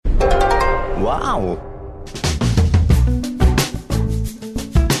Wow.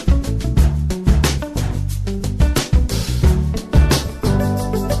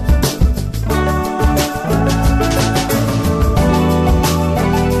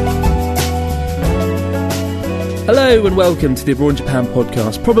 Hello and welcome to the Abroad in Japan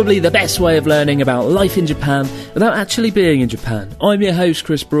podcast, probably the best way of learning about life in Japan without actually being in Japan. I'm your host,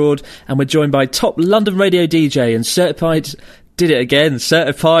 Chris Broad, and we're joined by top London radio DJ and certified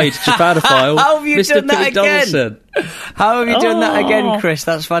Japanophile, How have you Mr. done that Billy again? Donaldson. How have you done that again, Chris?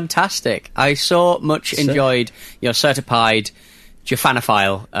 That's fantastic. I so much enjoyed your certified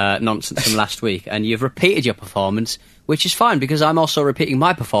Japanophile nonsense from last week, and you've repeated your performance, which is fine because I'm also repeating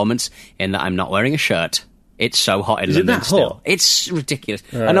my performance in that I'm not wearing a shirt. It's so hot in London still. Hot? It's ridiculous.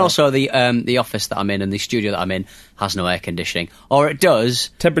 And also the office that I'm in and the studio that I'm in has no air conditioning. Or it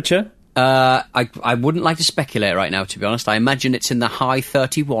does. Temperature? I wouldn't like to speculate right now, to be honest. I imagine it's in the high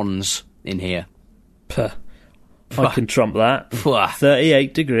 31s in here. Puh. I can trump that. Pwah.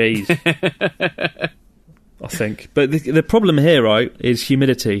 38 degrees. I think. But the problem here, right, is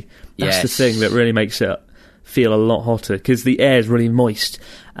humidity. That's the thing that really makes it feel a lot hotter because the air is really moist.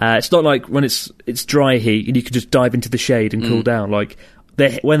 It's not like when it's dry heat and you can just dive into the shade and cool down. Like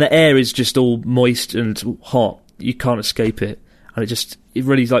when the air is just all moist and hot, you can't escape it, and it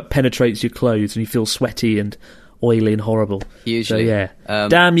really like penetrates your clothes and you feel sweaty and oily and horrible. Usually, so yeah.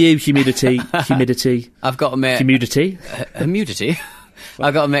 Damn you, humidity. I've got a mate. Humidity. Humidity.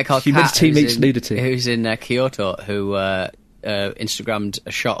 I've got a mate called Humidity Kat, meets nudity. who's in Kyoto, who Instagrammed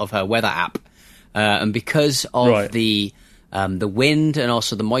a shot of her weather app. And because of the wind and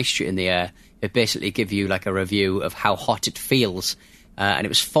also the moisture in the air, it basically gives you like a review of how hot it feels. And it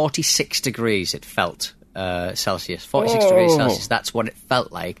was 46 degrees it felt Celsius. 46 degrees Celsius, that's what it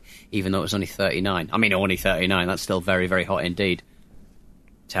felt like, even though it was only 39. I mean, only 39, that's still very, very hot indeed.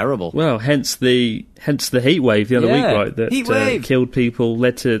 Terrible. Well, hence the heat wave the other week, right? That killed people,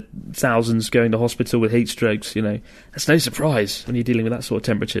 led to thousands going to hospital with heat strokes, you know. That's no surprise when you're dealing with that sort of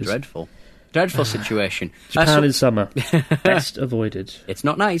temperatures. Dreadful situation. Japan in summer. Best avoided. It's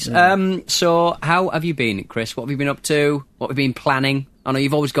not nice. So how have you been, Chris? What have you been up to? What have you been planning? I know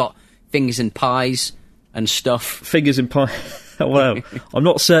you've always got fingers in pies and stuff. Fingers in pie. Well, I'm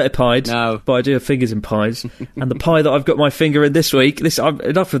not certified, no, but I do have fingers in pies. And the pie that I've got my finger in this week,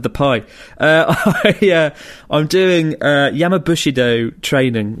 enough of the pie. I'm doing Yamabushido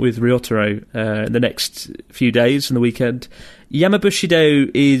training with Ryotaro in the next few days and the weekend.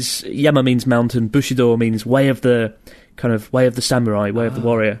 Yamabushido is, Yama means mountain, Bushido means way of the samurai, way of the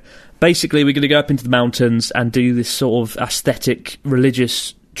warrior. Basically, we're going to go up into the mountains and do this sort of aesthetic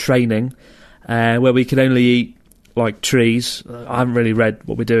religious training where we can only eat like trees. I haven't really read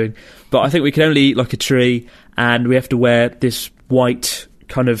what we're doing, but I think we can only eat like a tree, and we have to wear this white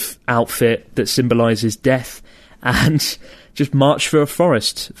kind of outfit that symbolises death and just march through a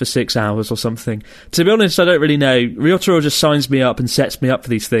forest for 6 hours or something. To be honest, I don't really know. Ryotaro just signs me up and sets me up for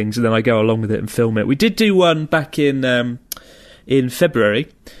these things, and then I go along with it and film it. We did do one back in February,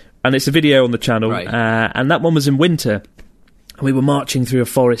 and it's a video on the channel, and that one was in winter. We were marching through a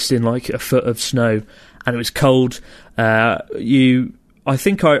forest in like a foot of snow, and it was cold.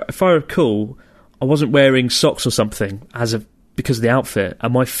 If I recall, I wasn't wearing socks or something because of the outfit,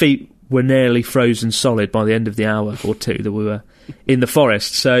 and my feet were nearly frozen solid by the end of the hour or two that we were in the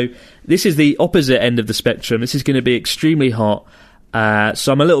forest. So this is the opposite end of the spectrum. This is going to be extremely hot.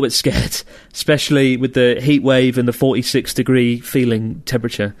 So I'm a little bit scared, especially with the heat wave and the 46 degree feeling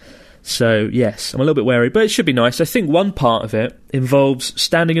temperature. So yes, I'm a little bit wary, but it should be nice. I think one part of it involves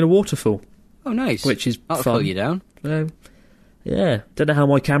standing in a waterfall. Oh, nice. Which is That'll fun. cool you down. Yeah, don't know how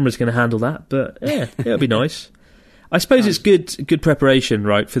my camera's going to handle that, but yeah, it'll be nice. I suppose it's good preparation,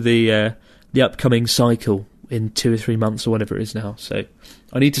 right, for the upcoming cycle in 2 or 3 months or whatever it is now. So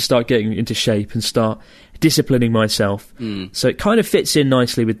I need to start getting into shape and start disciplining myself. So it kind of fits in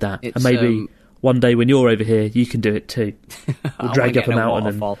nicely with that. And maybe one day when you're over here, you can do it too. We'll drag up a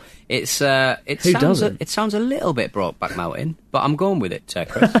mountain. It sounds a little bit Brokeback Mountain, but I'm going with it,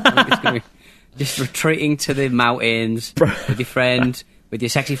 Chris. It's gonna be just retreating to the mountains with your friend, with your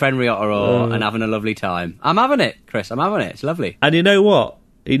sexy friend Ryotaro, and having a lovely time. I'm having it, Chris. I'm having it. It's lovely. And you know what?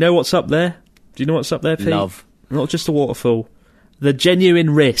 You know what's up there? Do you know what's up there, Pete? Love. Not just a waterfall. The genuine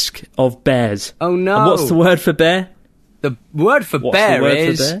risk of bears. Oh, no. And what's the word for bear? The word for bear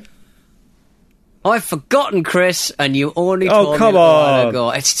is... I've forgotten, Chris, and you only told me a while ago.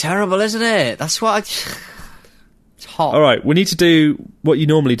 It's terrible, isn't it? That's what It's hot. All right, we need to do what you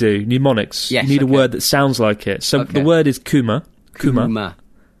normally do, mnemonics. Yes, you need a word that sounds like it. So the word is kuma. Kuma.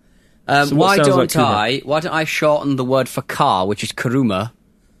 So why don't I shorten the word for car, which is kuruma,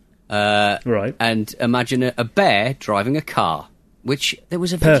 Right. And imagine a bear driving a car, which there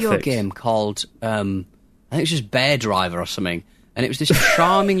was a video game called, I think it was just Bear Driver or something, and it was this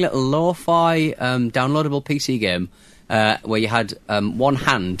charming little lo-fi downloadable PC game where you had one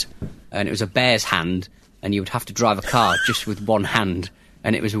hand, and it was a bear's hand, and you would have to drive a car just with one hand,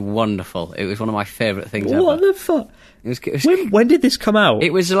 and it was wonderful. It was one of my favourite things ever. What the fuck? When did this come out?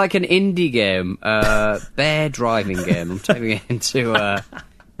 It was like an indie game, bear driving game. I'm typing it into...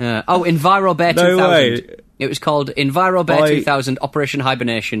 Enviro Bear 2000. No way. It was called Enviro Bear 2000 Operation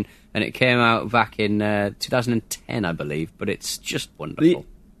Hibernation, and it came out back in 2010, I believe, but it's just wonderful.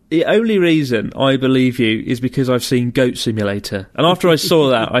 The only reason I believe you is because I've seen Goat Simulator, and after I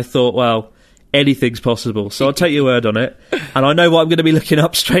saw that, I thought, well, anything's possible, so I'll take your word on it, and I know what I'm going to be looking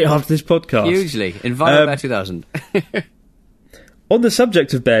up straight after this podcast. Hugely. Enviro Bear 2000. On the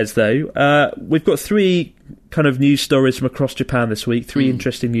subject of bears, though, we've got 3 kind of news stories from across Japan this week, 3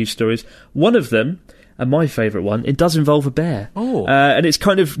 interesting news stories. One of them, and my favourite one, it does involve a bear. And it's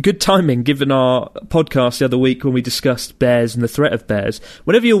kind of good timing given our podcast the other week when we discussed bears and the threat of bears.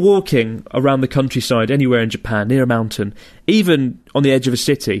 Whenever you're walking around the countryside, anywhere in Japan, near a mountain, even on the edge of a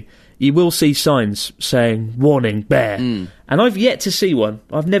city, you will see signs saying, warning, bear. And I've yet to see one.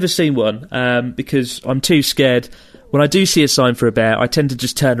 I've never seen one because I'm too scared. When I do see a sign for a bear, I tend to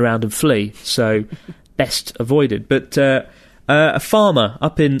just turn around and flee, so best avoided. But a farmer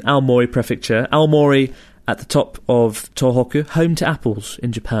up in Aomori Prefecture, Aomori at the top of Tohoku, home to apples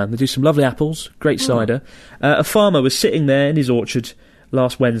in Japan. They do some lovely apples, great cider. A farmer was sitting there in his orchard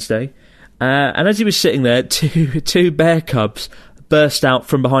last Wednesday, and as he was sitting there, two bear cubs burst out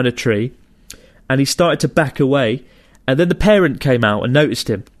from behind a tree, and he started to back away, and then the parent came out and noticed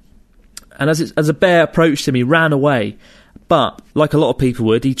him. And as a bear approached him, he ran away. But, like a lot of people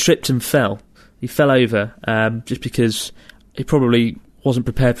would, he tripped and fell. He fell over, just because he probably wasn't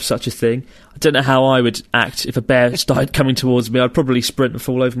prepared for such a thing. I don't know how I would act if a bear started coming towards me. I'd probably sprint and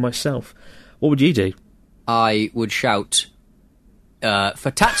fall over myself. What would you do? I would shout,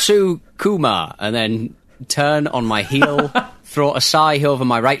 Futatsu Kuma, and then turn on my heel, throw a sigh over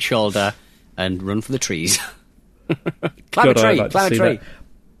my right shoulder, and run for the trees. Climb a tree. That.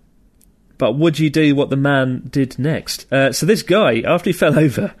 But would you do what the man did next? So this guy, after he fell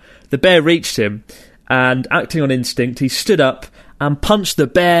over, the bear reached him, and acting on instinct, he stood up and punched the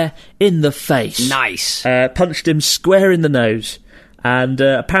bear in the face. Nice. Punched him square in the nose. And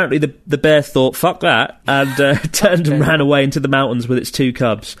apparently the bear thought, fuck that, and turned and ran away into the mountains with its 2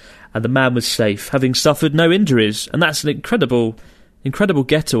 cubs. And the man was safe, having suffered no injuries. And that's an incredible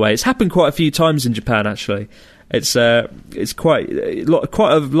getaway. It's happened quite a few times in Japan, actually. It's quite a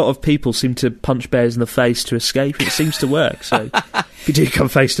lot of people seem to punch bears in the face to escape. It seems to work. So if you do come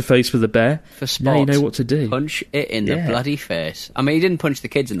face to face with a bear, now you know what to do. Punch it in the bloody face. I mean, he didn't punch the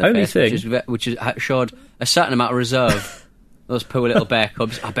kids in the face, which showed a certain amount of reserve. Those poor little bear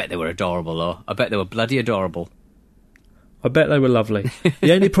cubs. I bet they were adorable, though. I bet they were bloody adorable. I bet they were lovely.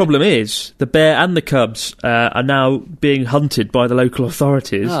 The only problem is the bear and the cubs are now being hunted by the local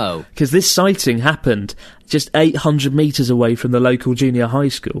authorities. Oh. Because this sighting happened just 800 metres away from the local junior high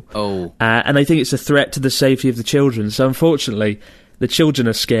school. Oh. And they think it's a threat to the safety of the children. So unfortunately, the children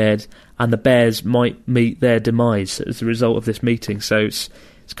are scared and the bears might meet their demise as a result of this meeting. So it's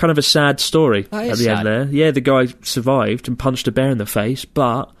kind of a sad story at the end there. Yeah, the guy survived and punched a bear in the face,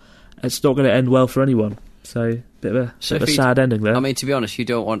 but it's not going to end well for anyone. So, bit of a sad ending there. I mean, to be honest, you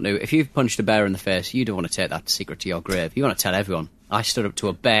don't want to... If you've punched a bear in the face, you don't want to take that secret to your grave. You want to tell everyone. I stood up to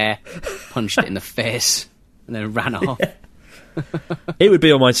a bear, punched it in the face, and then ran off. It would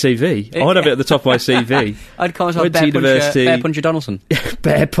be on my CV. I'd have it at the top of my CV. I'd call myself Bear Puncher Donaldson.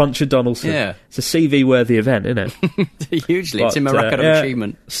 Bear Puncher Donaldson. Yeah. It's a CV-worthy event, isn't it? Hugely. It's in my record of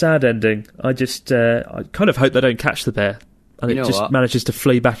achievement. Sad ending. I kind of hope they don't catch the bear. And it just manages to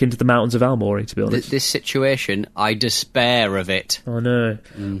flee back into the mountains of Aomori, to be honest. This situation, I despair of it. I know.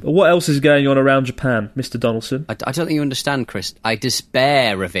 But what else is going on around Japan, Mr. Donaldson? I don't think you understand, Chris. I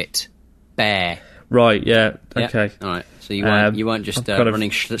despair of it. Bear. Right, yeah, okay. All right, so you weren't just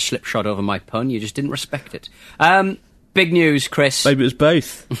running slipshod over my pun, you just didn't respect it. Big news, Chris. Maybe it was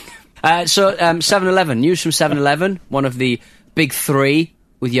both. 7-Eleven, news from 7-Eleven, one of the big 3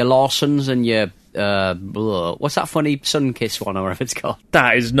 with your Lawsons and your... what's that funny Sunkiss one or whatever it's called?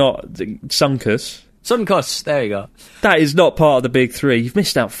 That is not Sunkiss. Sunkiss, there you go. That is not part of the big 3. You've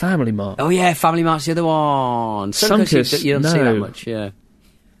missed out Family Mart. Oh yeah, Family Mart's the other one. Sunkiss, you don't see that much, yeah.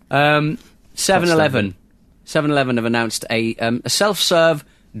 7-Eleven have announced a self-serve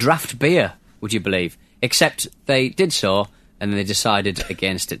draft beer, would you believe? Except they did so, and then they decided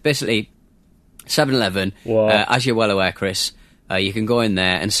against it. Basically, 7-Eleven, as you're well aware, Chris, you can go in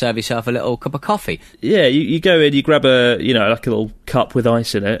there and serve yourself a little cup of coffee. Yeah, you go in, you grab a little cup with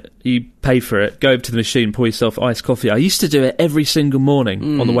ice in it, you pay for it, go over to the machine, pour yourself iced coffee. I used to do it every single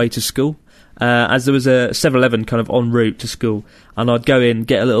morning on the way to school, as there was a 7-Eleven kind of en route to school, and I'd go in,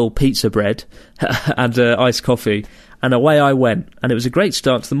 get a little pizza bread and iced coffee, and away I went, and it was a great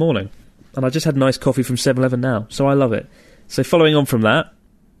start to the morning. And I just had nice coffee from 7-Eleven now, so I love it. So following on from that,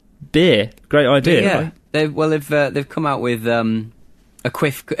 beer, great idea. Yeah, right? they've come out with a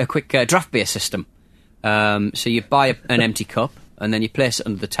quick draft beer system. So you buy an empty cup and then you place it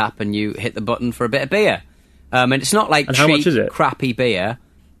under the tap and you hit the button for a bit of beer. And it's not like cheap, crappy beer.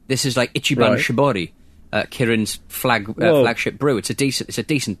 This is like Ichiban Shibori, Kirin's flagship brew. It's a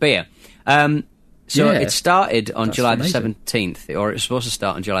decent beer. It started on July the 17th, or it was supposed to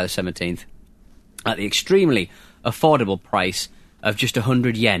start on July the 17th, at the extremely affordable price of just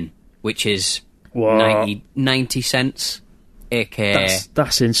 100 yen, which is 90 cents.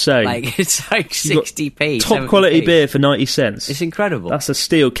 That's insane. Like, it's like 60p. Top quality beer for 90 cents. It's incredible. That's a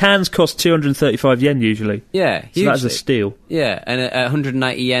steal. Cans cost 235 yen usually. Yeah, so that's a steal. Yeah, and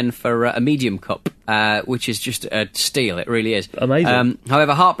 190 yen for a medium cup, which is just a steal. It really is. Amazing.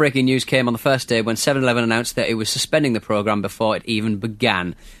 However, heartbreaking news came on the first day when 7-Eleven announced that it was suspending the programme before it even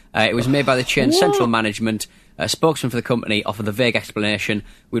began. It was made by the chain's central management. A spokesman for the company offered the vague explanation: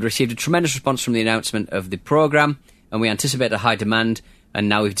 "We'd received a tremendous response from the announcement of the programme, and we anticipate a high demand, and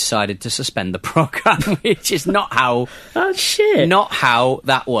now we've decided to suspend the programme," which is not how... Not how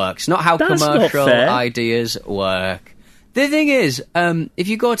that works. Not how commercial ideas work. The thing is, if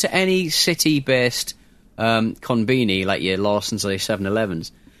you go to any city-based konbini, like your Lawson's or your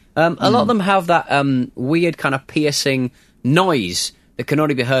 7-Elevens, a lot of them have that weird kind of piercing noise that can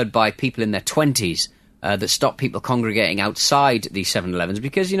only be heard by people in their 20s. That stop people congregating outside the 7-Elevens,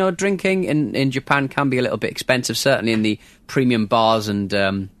 because, drinking in Japan can be a little bit expensive, certainly in the premium bars and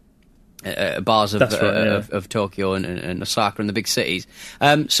bars of Tokyo and Osaka and the big cities.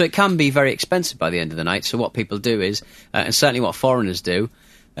 So it can be very expensive by the end of the night. So what people do is, and certainly what foreigners do,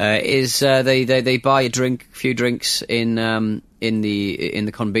 is they buy a few drinks in the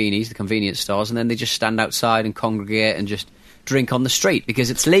konbinis, the convenience stores, and then they just stand outside and congregate and just drink on the street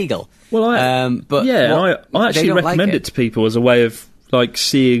because it's legal. Well, I actually recommend it to people as a way of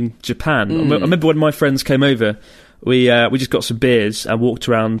seeing Japan. I remember when my friends came over, we just got some beers and walked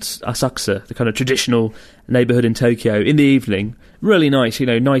around Asakusa, the kind of traditional neighbourhood in Tokyo, in the evening. Really nice,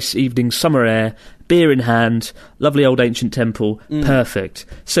 nice evening, summer air, beer in hand, lovely old ancient temple, perfect.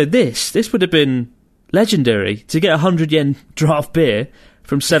 So this would have been legendary. To get 100 yen draft beer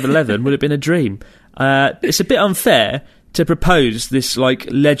from 7-Eleven would have been a dream. It's a bit unfair to propose this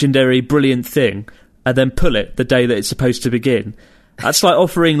legendary, brilliant thing and then pull it the day that it's supposed to begin. That's like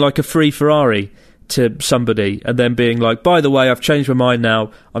offering a free Ferrari to somebody and then being like, by the way, I've changed my mind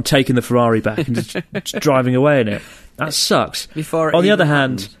now, I'm taking the Ferrari back and just driving away in it. That sucks. On the other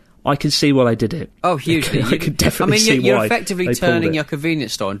hand, I can see why they did it. Oh, hugely. I can definitely see why. You're effectively turning your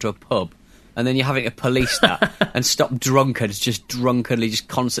convenience store into a pub, and then you're having to police that and stop drunkards just drunkenly, just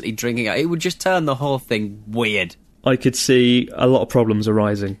constantly drinking. It would just turn the whole thing weird. I could see a lot of problems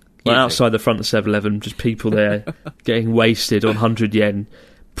arising. Outside the front of 7-Eleven, just people there getting wasted on 100 yen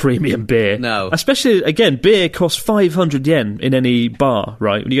premium beer. No. Especially, again, beer costs 500 yen in any bar,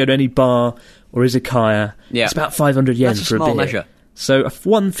 right? When you go to any bar or izakaya, it's about 500 yen for a beer. That's a small measure. So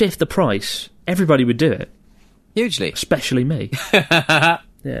 1/5 the price, everybody would do it. Hugely. Especially me. Yeah.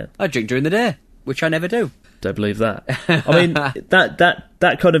 I drink during the day, which I never do. Don't believe that. I mean,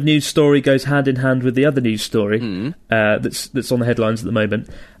 that kind of news story goes hand in hand with the other news story that's on the headlines at the moment.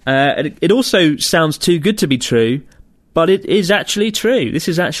 It also sounds too good to be true, but it is actually true. This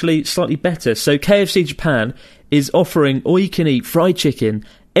is actually slightly better. So KFC Japan is offering all-you-can-eat fried chicken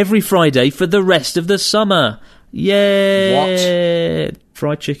every Friday for the rest of the summer. Yeah. What?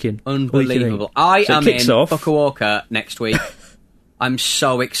 Fried chicken. Unbelievable. I am in Fukuoka next week. I'm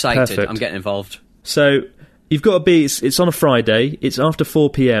so excited. Perfect. I'm getting involved. So you've got to be... It's on a Friday. It's after 4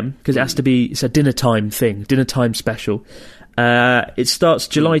 p.m, because it has to be... It's a dinner time thing. Dinner time special. It starts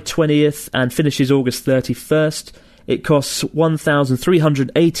July 20th and finishes August 31st. It costs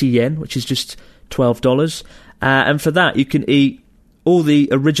 1,380 yen, which is just $12. And for that, you can eat all the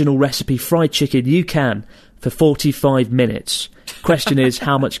original recipe fried chicken you can for 45 minutes. Question is,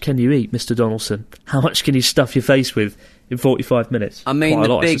 how much can you eat, Mr. Donaldson? How much can you stuff your face with in 45 minutes? I mean,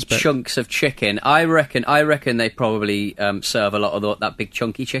 the big chunks of chicken. I reckon they probably serve a lot of that big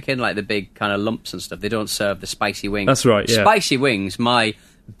chunky chicken, like the big kind of lumps and stuff. They don't serve the spicy wings. That's right, yeah. Spicy wings, my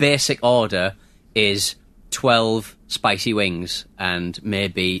basic order is 12 spicy wings and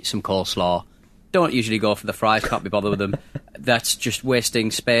maybe some coleslaw. Don't usually go for the fries, can't be bothered with them. that's just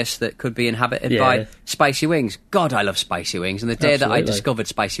wasting space that could be inhabited by spicy wings. God, I love spicy wings. And the day that I discovered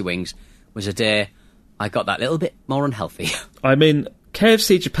spicy wings was a day I got that little bit more unhealthy. I mean,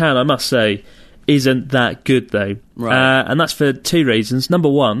 KFC Japan, I must say, isn't that good, though. Right. And that's for two reasons. Number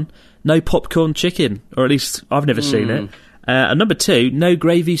one, no popcorn chicken, or at least I've never seen it. And number two, no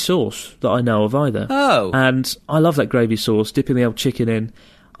gravy sauce that I know of either. Oh. And I love that gravy sauce, dipping the old chicken in.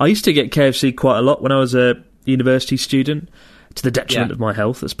 I used to get KFC quite a lot when I was a university student, to the detriment of my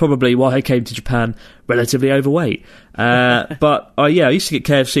health. That's probably why I came to Japan relatively overweight. But I used to get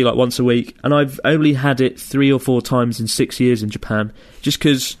KFC like once a week, and I've only had it 3 or 4 times in 6 years in Japan, just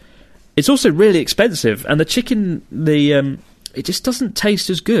because it's also really expensive, and the chicken, it just doesn't taste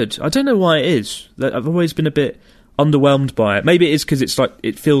as good. I don't know why it is. I've always been a bit underwhelmed by it. Maybe it is because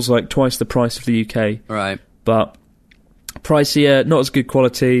it feels like twice the price of the UK. Right. But pricier, not as good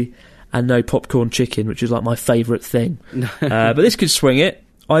quality, and no popcorn chicken, which is like my favourite thing. But this could swing it.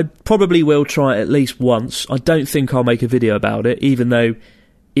 I probably will try it at least once. I don't think I'll make a video about it, even though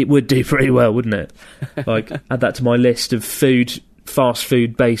it would do pretty well, wouldn't it? Like, add that to my list of fast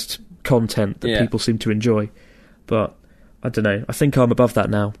food-based content that people seem to enjoy. But I don't know. I think I'm above that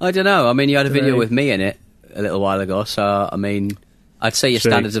now. I don't know. I mean, you had a video with me in it a little while ago, so, I mean, I'd say your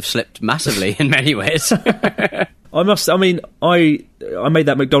standards have slipped massively in many ways. I made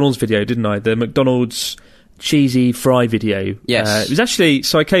that McDonald's video, didn't I? The McDonald's cheesy fry video. Yes. It was actually,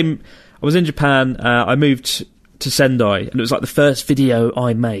 I was in Japan, I moved to Sendai, and it was like the first video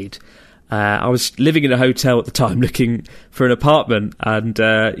I made. I was living in a hotel at the time looking for an apartment, and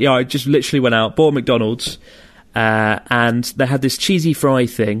I just literally went out, bought McDonald's, and they had this cheesy fry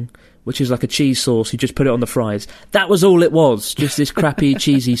thing, which is like a cheese sauce. You just put it on the fries. That was all it was, just this crappy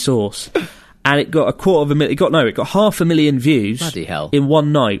cheesy sauce. And it got 500,000 views. Bloody hell. In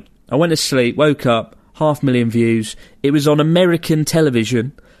one night. I went to sleep, woke up, 500,000 views. It was on American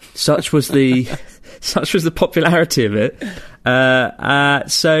television. Such was the popularity of it.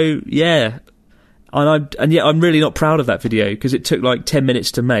 So yeah. And yet I'm really not proud of that video, because it took like 10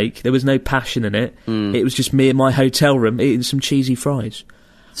 minutes to make. There was no passion in it. It was just me in my hotel room eating some cheesy fries.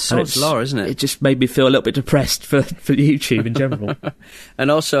 Sod's law, isn't it? It just made me feel a little bit depressed for YouTube in general.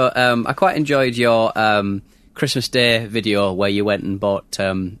 And also, I quite enjoyed your Christmas Day video where you went and bought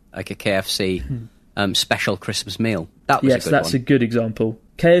like a KFC special Christmas meal. That was a good one. Yes, that's a good example.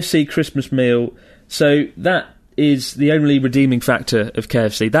 KFC Christmas meal. So that is the only redeeming factor of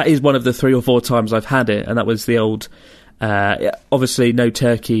KFC. That is one of the 3 or 4 times I've had it, and that was the old, obviously no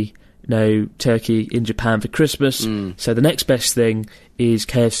turkey in Japan for Christmas. So the next best thing is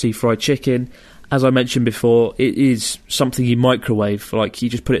KFC fried chicken. As I mentioned before, it is something you microwave. Like, you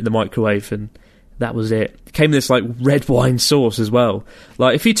just put it in the microwave and that was it. It came in this like red wine sauce as well.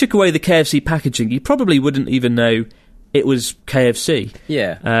 Like, if you took away the KFC packaging, you probably wouldn't even know it was KFC.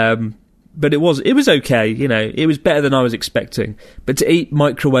 Yeah. But it was okay, you know. It was better than I was expecting. But to eat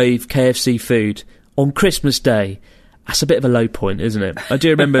microwave KFC food on Christmas Day, that's a bit of a low point, isn't it? I do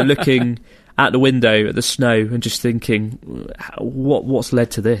remember looking out the window at the snow and just thinking, what's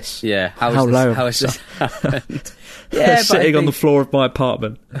led to this? Yeah, how has this happened? Yeah, sitting on the floor of my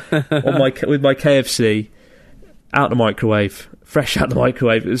apartment with my KFC out the microwave, fresh out the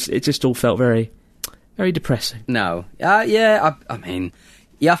microwave. It just all felt very, very depressing. No, I mean,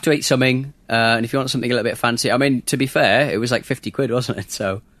 you have to eat something, and if you want something a little bit fancy, I mean, to be fair, it was like 50 quid, wasn't it?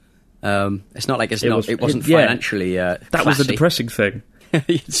 So. It's not like it wasn't financially that classy. Was the depressing thing.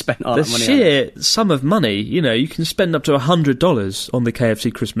 You'd spent all that money sheer on it. Sum of money, you know, you can spend up to $100 on the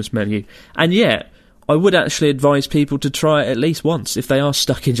KFC Christmas menu, and yet I would actually advise people to try it at least once if they are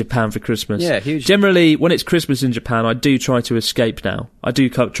stuck in Japan for Christmas. Yeah, hugely. Generally, when it's Christmas in Japan, I do try to escape now. I do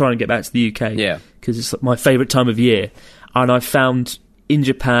try and get back to the UK. Yeah, because it's my favourite time of year, and I've found in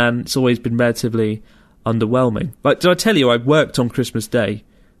Japan it's always been relatively underwhelming. Like, did I tell you I worked on Christmas Day?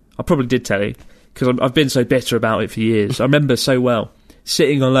 I probably did tell you, because I've been so bitter about it for years. I remember so well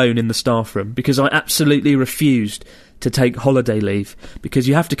sitting alone in the staff room because I absolutely refused to take holiday leave, because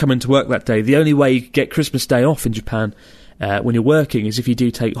you have to come into work that day. The only way you get Christmas Day off in Japan when you're working is if you do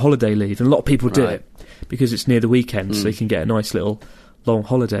take holiday leave, and a lot of people do it because it's near the weekend, so you can get a nice little long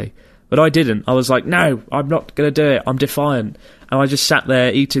holiday. But I didn't. I was like, no, I'm not going to do it. I'm defiant. And I just sat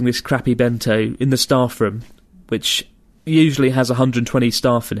there eating this crappy bento in the staff room, which usually has 120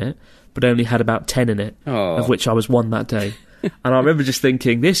 staff in it, but only had about 10 in it, of which I was one that day. And I remember just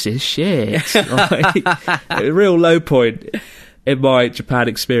thinking, this is shit. Like, a real low point in my Japan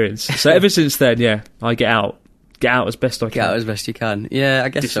experience. So ever since then, I get out as best I can. Get out as best you can. Yeah, I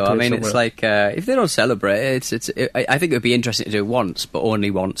guess so. I mean, it's like, if they don't celebrate it, I think it would be interesting to do once, but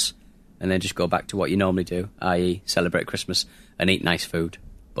only once. and then just go back to what you normally do, i.e. celebrate Christmas and eat nice food,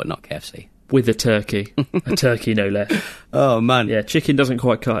 but not KFC. With a turkey. A turkey, no less. Oh, man. Yeah, chicken doesn't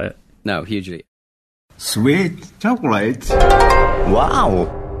quite cut it. No, hugely. Sweet chocolate.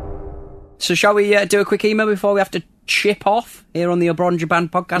 Wow. So shall we do a quick email before we have to chip off here on the Abroad Japan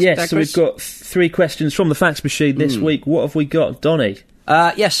podcast? Yes, so we've got 3 questions from the fax machine this week. What have we got, Donny?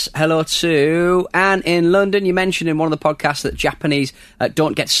 Yes, hello to Anne in London. You mentioned in one of the podcasts that Japanese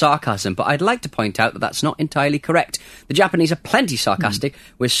don't get sarcasm, but I'd like to point out that that's not entirely correct. The Japanese are plenty sarcastic,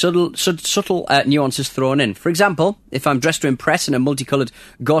 with subtle nuances thrown in. For example, if I'm dressed to impress in a multicoloured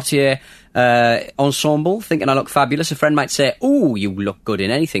Gautier ensemble, thinking I look fabulous, a friend might say, "Ooh, you look good in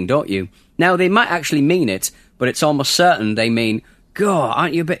anything, don't you?" Now, they might actually mean it, but it's almost certain they mean, "God,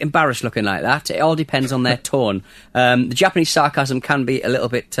 aren't you a bit embarrassed looking like that?" It all depends on their tone. The Japanese sarcasm can be a little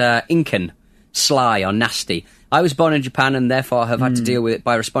bit incan, sly or nasty. I was born in Japan and therefore have had to deal with it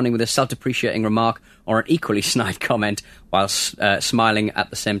by responding with a self-depreciating remark or an equally snide comment while smiling at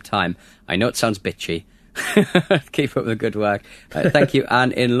the same time. I know it sounds bitchy. Keep up the good work. Thank you,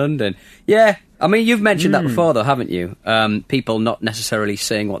 Anne in London. Yeah, I mean, you've mentioned that before, though, haven't you? People not necessarily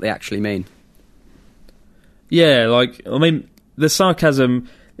saying what they actually mean. Yeah, like, I mean, the sarcasm,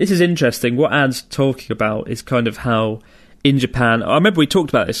 this is interesting. What Anne's talking about is kind of how in Japan, I remember we talked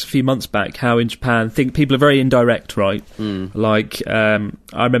about this a few months back, how in Japan people are very indirect, right? Like, I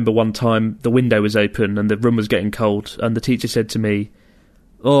remember one time the window was open and the room was getting cold, and the teacher said to me,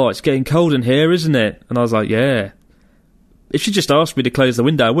 "Oh, it's getting cold in here, isn't it?" And I was like, "Yeah." If she just asked me to close the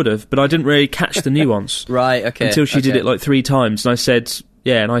window, I would have, but I didn't really catch the nuance. Right, okay. Until she did it like 3 times, and I said,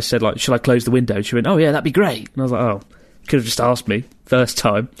 yeah, and I said, like, "Should I close the window?" She went, "Oh, yeah, that'd be great." And I was like, oh, could have just asked me first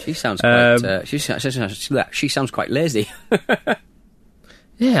time. She sounds quite, she sounds quite lazy.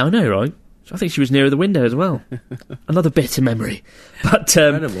 Yeah, I know, right? I think she was nearer the window as well. Another bitter memory. But,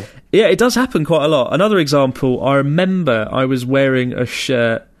 yeah, it does happen quite a lot. Another example, I remember I was wearing a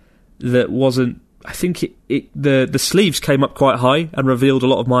shirt that wasn't, I think the sleeves came up quite high and revealed a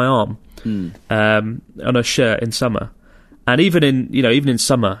lot of my arm on a shirt in summer. And even in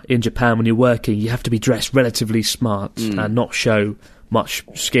summer in Japan, when you're working, you have to be dressed relatively smart and not show much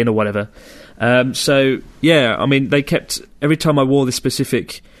skin or whatever. So yeah, I mean, they kept, every time I wore this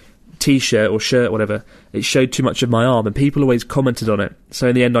specific T-shirt or shirt, whatever, it showed too much of my arm, and people always commented on it. So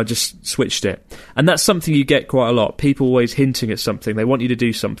in the end, I just switched it. And that's something you get quite a lot. People always hinting at something. They want you to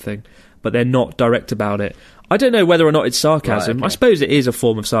do something, but they're not direct about it. I don't know whether or not it's sarcasm. Right, okay. I suppose it is a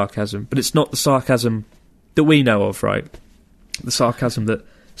form of sarcasm, but it's not the sarcasm that we know of, right? The sarcasm that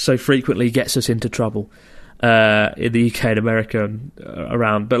so frequently gets us into trouble in the UK and America and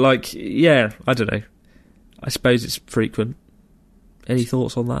around. But, like, yeah, I don't know. I suppose it's frequent. Any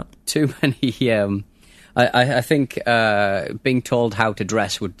thoughts on that? Too many. I think being told how to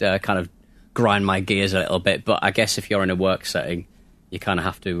dress would kind of grind my gears a little bit. But I guess if you're in a work setting, you kind of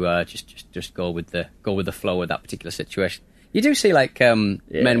have to just go with the flow with that particular situation. You do see like men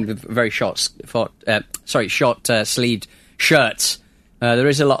with very short sleeved shirts. There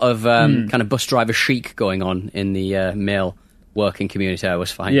is a lot of kind of bus driver chic going on in the male working community, I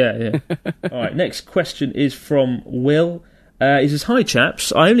always find. Yeah. All right, next question is from Will. He says, "Hi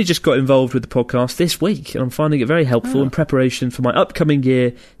chaps, I only just got involved with the podcast this week and I'm finding it very helpful in preparation for my upcoming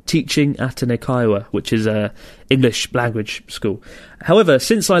year teaching at an Eikaiwa, which is a English language school. However,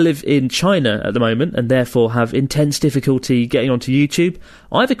 since I live in China at the moment and therefore have intense difficulty getting onto YouTube,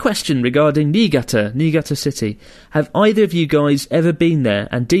 I have a question regarding Niigata City. Have either of you guys ever been there,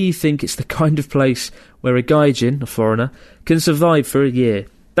 and do you think it's the kind of place where a gaijin, a foreigner, can survive for a year?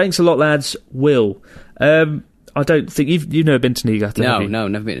 Thanks a lot, lads. Will." I don't think you've never been to Niigata, have you? No,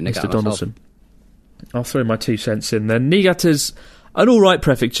 never been to Niigata. Mr. Donaldson. I'll throw my 2 cents in then. Niigata's an alright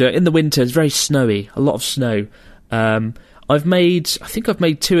prefecture. In the winter, it's very snowy, a lot of snow. I've made 2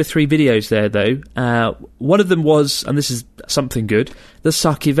 or 3 videos there, though. One of them was, and this is something good, the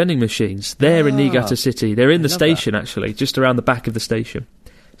sake vending machines. They're in Niigata City. They're in the station, actually, just around the back of the station.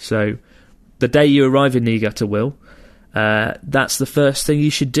 So, the day you arrive in Niigata, Will, that's the first thing you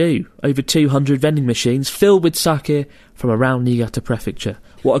should do. Over 200 vending machines filled with sake from around Niigata Prefecture.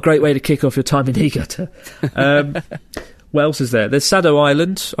 What a great way to kick off your time in Niigata. What else is there? There's Sado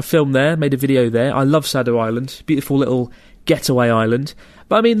Island. I filmed there, made a video there. I love Sado Island. Beautiful little getaway island.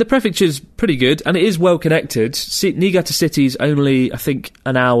 But I mean, the prefecture's pretty good, and it is well connected. Niigata City's only, I think,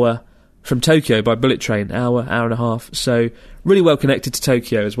 an hour from Tokyo by bullet train. Hour and a half. So, really well connected to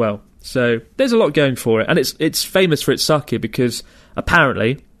Tokyo as well. So there's a lot going for it, and it's famous for its sake because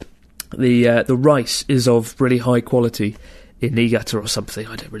apparently the rice is of really high quality in Niigata or something.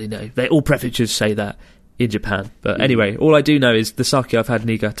 I don't really know. All prefectures say that in Japan, but anyway, all I do know is the sake I've had in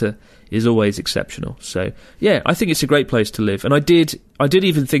Niigata is always exceptional. So, yeah, I think it's a great place to live. And I did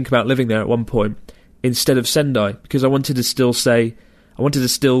even think about living there at one point instead of Sendai, because I wanted to still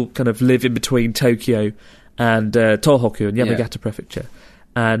kind of live in between Tokyo and Tohoku and Yamagata Prefecture.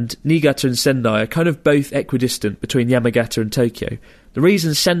 And Niigata and Sendai are kind of both equidistant between Yamagata and Tokyo. The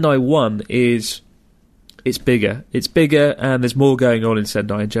reason Sendai won is it's bigger. It's bigger, and there's more going on in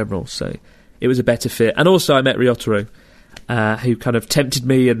Sendai in general, so it was a better fit. And also I met Ryotaro, who kind of tempted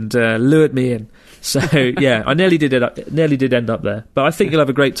me and lured me in. So, yeah, I nearly did end up there. But I think you'll have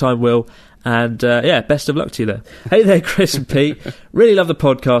a great time, Will. And, best of luck to you there. Hey there, Chris and Pete. Really love the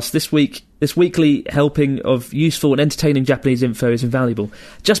podcast. This weekly helping of useful and entertaining Japanese info is invaluable.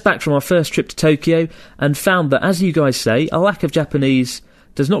 Just back from our first trip to Tokyo and found that, as you guys say, a lack of Japanese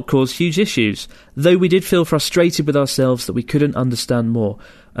does not cause huge issues, though we did feel frustrated with ourselves that we couldn't understand more.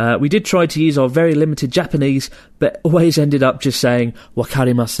 We did try to use our very limited Japanese, but always ended up just saying,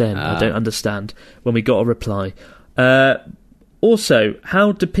 wakarimasen, I don't understand, when we got a reply. Also,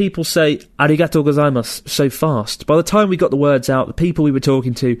 how do people say arigatou gozaimasu so fast? By the time we got the words out, the people we were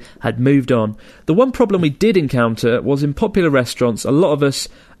talking to had moved on. The one problem we did encounter was in popular restaurants, a lot of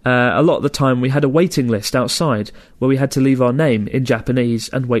the time we had a waiting list outside where we had to leave our name in Japanese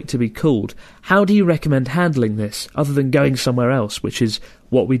and wait to be called. How do you recommend handling this, other than going somewhere else, which is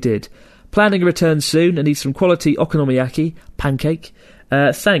what we did? Planning a return soon and eat some quality okonomiyaki, pancake.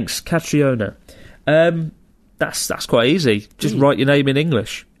 Thanks, Catriona. That's quite easy. Just write your name in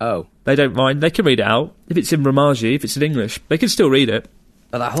English. Oh. They don't mind. They can read it out. If it's in Romaji, if it's in English, they can still read it.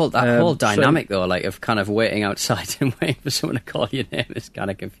 But that whole dynamic, though, like of kind of waiting outside and waiting for someone to call your name is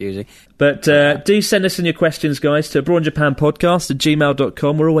kind of confusing. But do send us in your questions, guys, to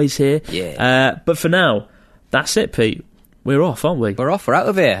abroadinjapanpodcast@gmail.com. We're always here. Yeah. But for now, that's it, Pete. We're off, aren't we? We're off. We're out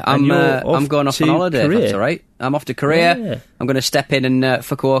of here. I'm going off on holiday. If that's all right. I'm off to Korea. Yeah. I'm going to step in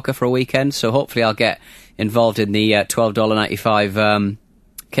Fukuoka for a weekend, so hopefully I'll get involved in the $12.95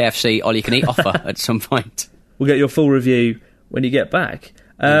 KFC all-you-can-eat offer at some point. We'll get your full review when you get back.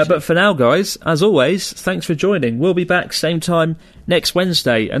 But for now, guys, as always, thanks for joining. We'll be back same time next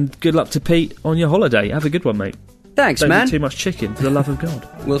Wednesday, and good luck to Pete on your holiday. Have a good one, mate. Thanks, man. Don't eat too much chicken, for the love of God.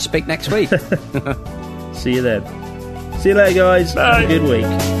 We'll speak next week. See you then. See you later, guys. Bye. Have a good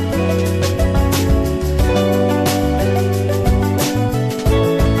week.